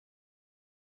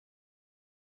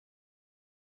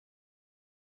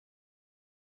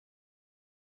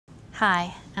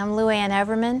Hi, I'm Lou Ann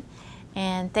Overman,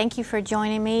 and thank you for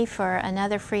joining me for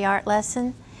another free art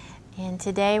lesson. And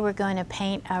today we're going to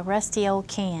paint a rusty old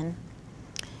can.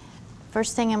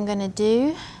 First thing I'm going to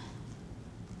do,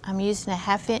 I'm using a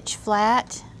 1/2 inch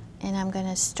flat, and I'm going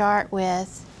to start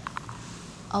with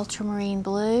ultramarine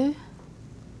blue,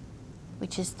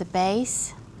 which is the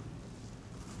base.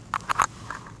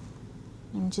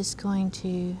 I'm just going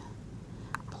to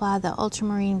apply the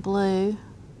ultramarine blue.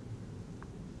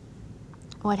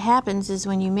 What happens is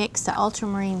when you mix the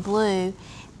ultramarine blue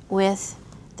with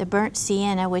the burnt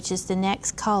sienna, which is the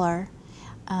next color,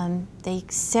 they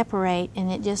separate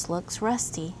and it just looks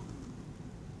rusty.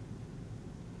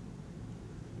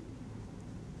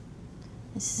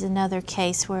 This is another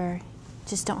case where you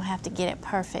just don't have to get it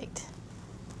perfect.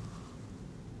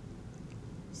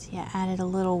 See, I added a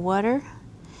little water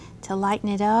to lighten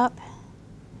it up.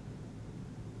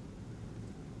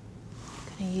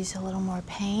 I'm going to use a little more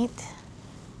paint.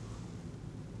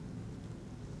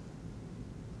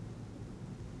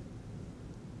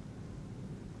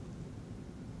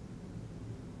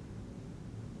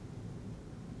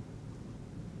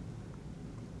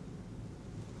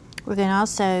 We're going to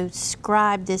also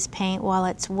scribe this paint while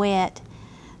it's wet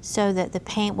so that the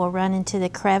paint will run into the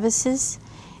crevices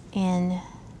and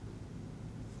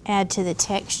add to the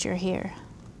texture here.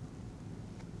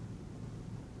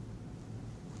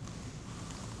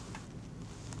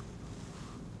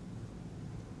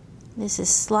 This is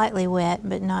slightly wet,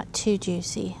 but not too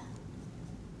juicy.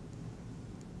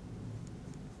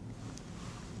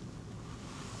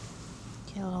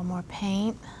 Get a little more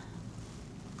paint.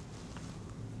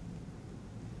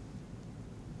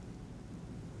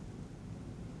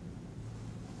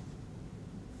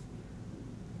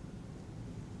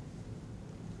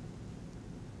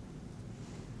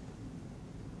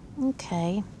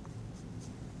 Okay.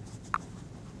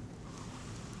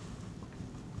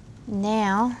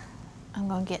 Now I'm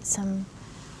going to get some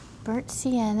burnt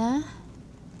sienna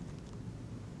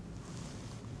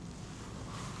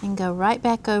and go right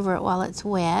back over it while it's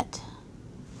wet.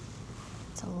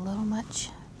 It's a little much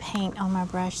paint on my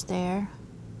brush there.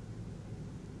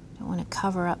 Don't want to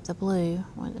cover up the blue.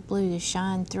 I want the blue to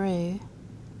shine through.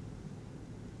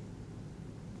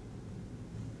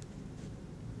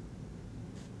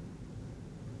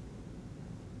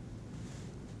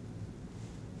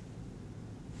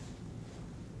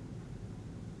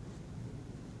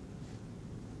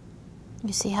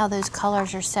 You see how those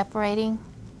colors are separating?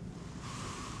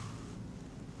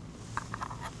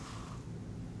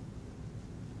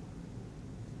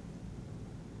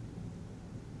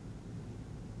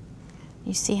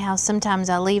 You see how sometimes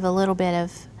I leave a little bit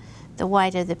of the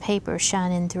white of the paper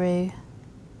shining through.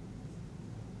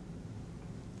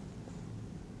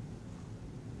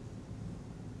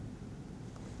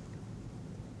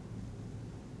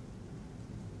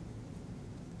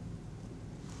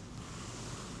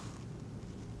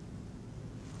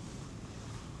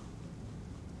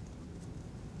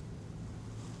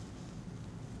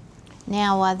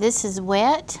 Now while this is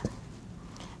wet,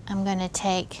 I'm going to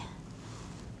take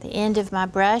the end of my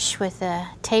brush with a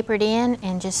tapered end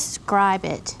and just scribe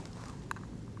it.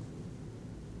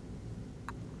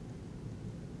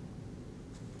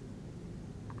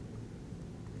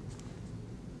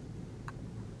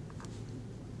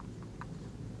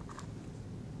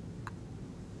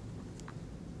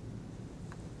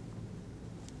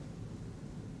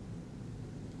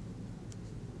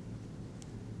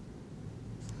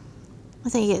 I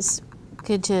think it's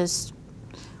good to,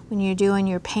 when you're doing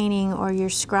your painting or your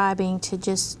scribing, to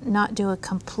just not do a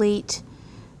complete,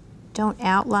 don't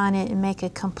outline it and make a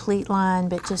complete line,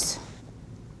 but just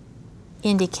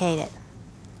indicate it.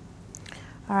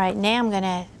 All right, now I'm going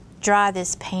to dry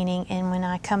this painting, and when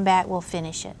I come back, we'll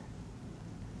finish it.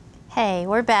 Hey,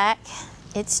 we're back.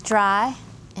 It's dry,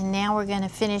 and now we're going to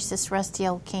finish this rusty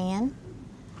old can.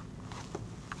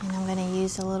 And I'm going to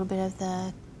use a little bit of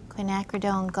the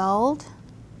quinacridone gold,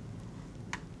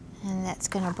 and that's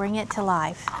going to bring it to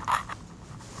life.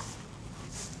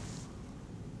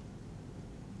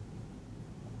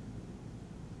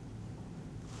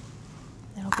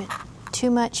 A little bit too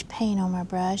much paint on my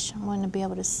brush. I want to be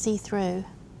able to see through.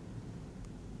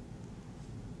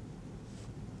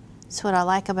 That's what I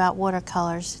like about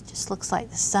watercolors. It just looks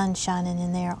like the sun shining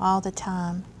in there all the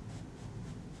time.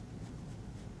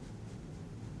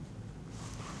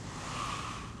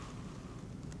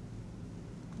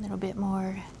 A little bit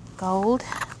more gold.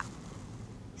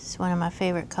 This is one of my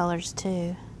favorite colors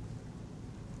too.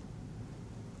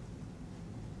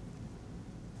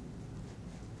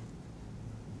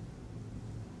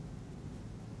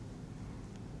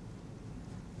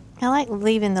 I like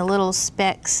leaving the little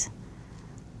specks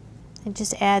It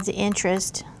just adds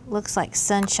interest. Looks like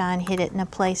sunshine hit it in a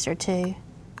place or two.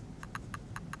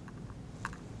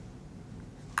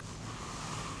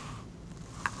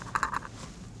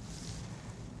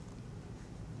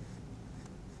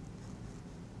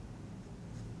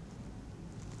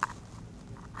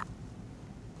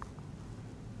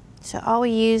 So all we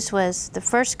used was, the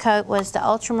first coat was the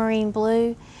ultramarine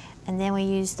blue, and then we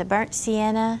used the burnt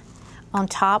sienna on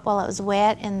top while it was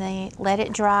wet, and they let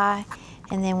it dry,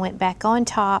 and then went back on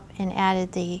top and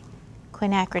added the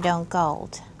quinacridone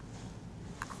gold.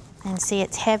 And see,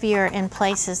 it's heavier in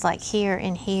places like here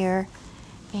and here,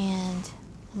 and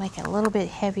make it a little bit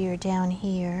heavier down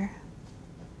here.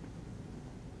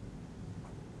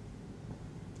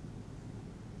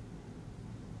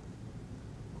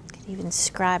 Even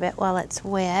scribe it while it's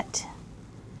wet,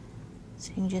 so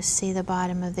you can just see the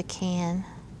bottom of the can.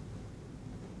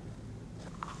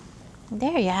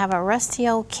 There you have a rusty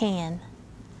old can.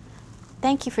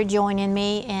 Thank you for joining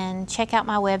me, and check out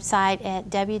my website at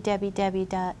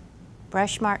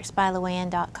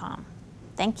www.brushmarksbylouann.com.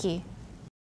 Thank you.